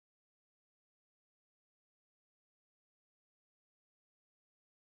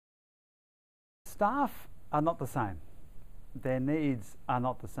staff are not the same. Their needs are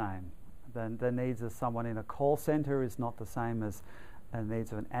not the same. The needs of someone in a call centre is not the same as the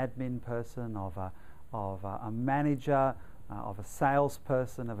needs of an admin person, of a manager, of a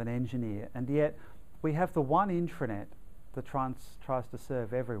salesperson, of an engineer. And yet we have the one intranet that tries to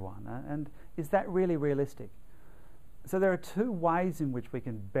serve everyone. And is that really realistic? So there are two ways in which we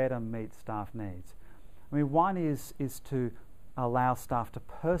can better meet staff needs. I mean, one is to allow staff to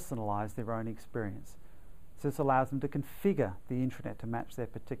personalise their own experience. So this allows them to configure the intranet to match their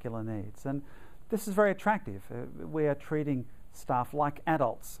particular needs. And this is very attractive. We are treating staff like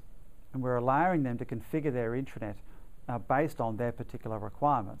adults, and we're allowing them to configure their intranet based on their particular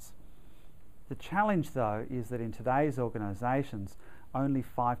requirements. The challenge, though, is that in today's organisations, only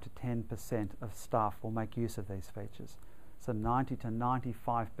 5 to 10% of staff will make use of these features. So 90 to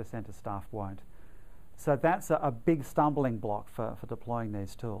 95% of staff won't. So that's a big stumbling block for deploying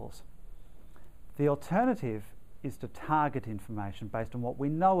these tools. The alternative is to target information based on what we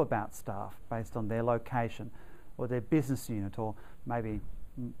know about staff, based on their location or their business unit, or maybe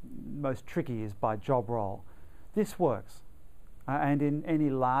most tricky is by job role. This works. And in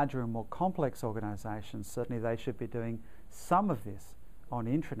any larger and more complex organisations, certainly they should be doing some of this on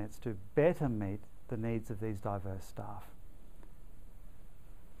intranets to better meet the needs of these diverse staff.